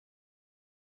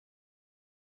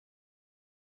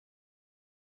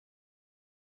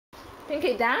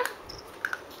Pinky down.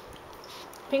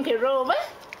 Pinky roll over.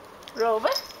 Roll over.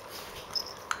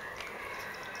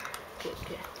 Good,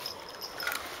 good.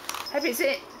 Happy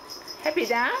sit. Happy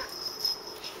down.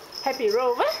 Happy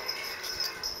roll over.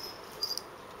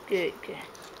 Good, good.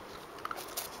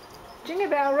 Jingle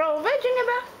bell, roll over. Jingle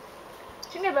bell.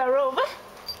 Jingle bell, roll over.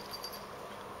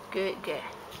 Good, good.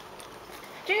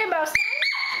 Jingle bell, stand.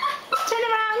 Turn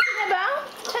around, jingle bell.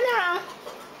 Turn around.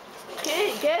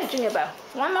 Good, good, jingle bell.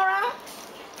 One more round.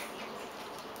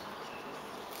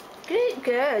 Good,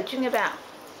 good, jingle bell.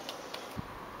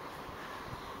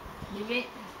 Leave it.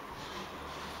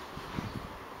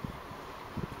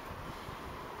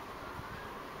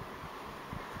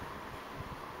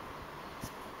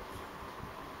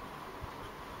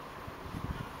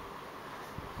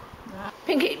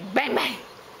 Pinky, bang, bang.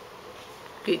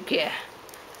 Good, good.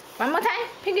 One more time.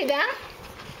 Pinky down.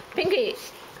 Pinky,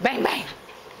 bang, bang.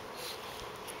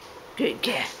 Good,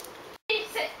 good.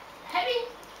 Sit. Heavy.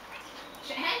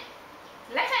 Shake hand.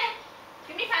 Left hand.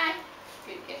 Give me 5.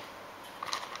 Good, good.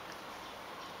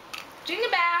 Jingle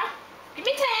bell. Give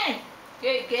me 10.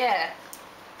 Good, good.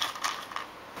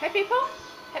 Happy paw.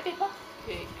 Happy paw.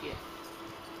 Good, good.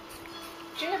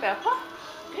 Jingle bell paw.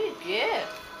 Good, good.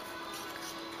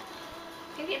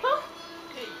 Pinky paw.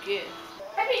 Good, good.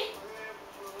 Happy.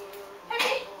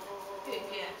 Happy. Good,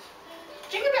 good.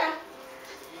 Jingle bell.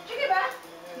 Jingle bell.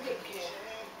 Good, good.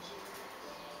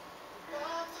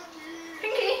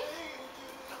 Pinky.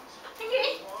 Pinky.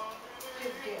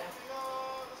 Good, good.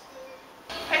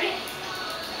 Happy.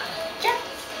 Jump.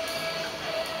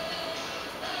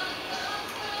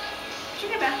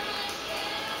 Jingle bell.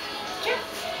 Jump.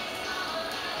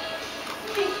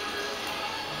 Pinky.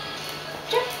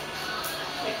 Jump.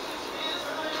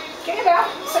 Jingle bell.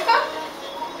 Circle.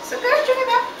 Circle. Jingle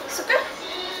bell. Circle.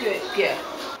 Good, good.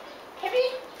 Happy.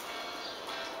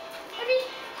 Happy.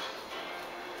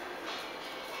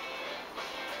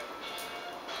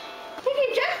 Pinky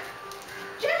jump.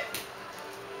 Jump.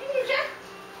 Pinky jump.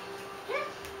 Jump.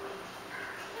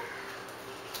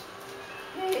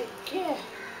 Good, good.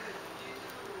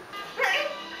 Right.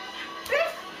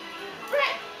 Left.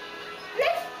 Right.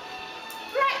 Left.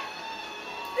 Right.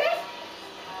 Left.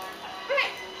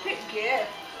 Right. Good, good.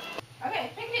 Okay,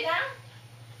 pinky down.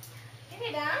 Pinky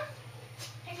down.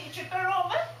 Pinky triple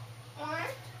over. 1,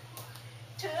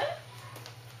 2,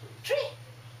 3.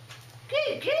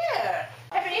 Good, good.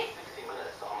 Happy?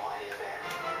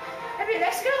 Happy,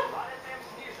 let's go.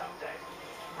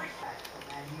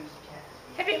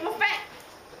 Happy, move back.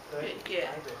 Good, good.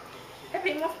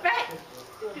 Happy, move back.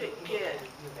 Good, good.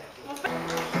 Move back.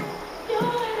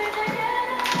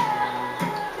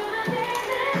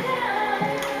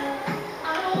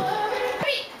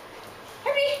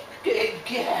 Good,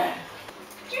 good.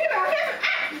 Jingle bell, come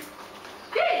up.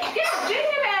 Good, good,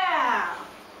 jingle bell.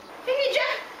 Pinky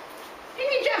jump.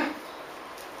 Pinky jump.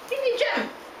 Pinky jump.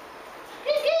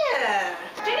 Good, good.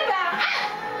 Jingle bell, up.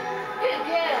 Good,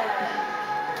 good.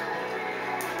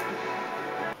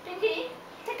 Pinky,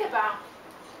 think about.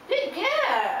 Good, good.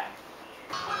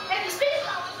 Happy, spin.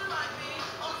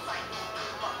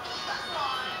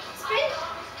 Spin.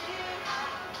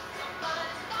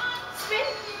 Spin.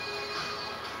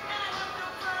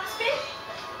 Spin.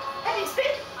 Happy,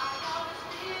 spin.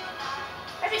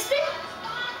 Happy, spin.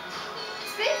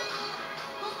 Spin.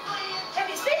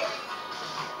 Happy, spin.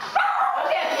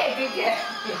 Okay, okay, good, good.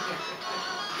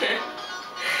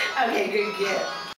 Okay, good, good.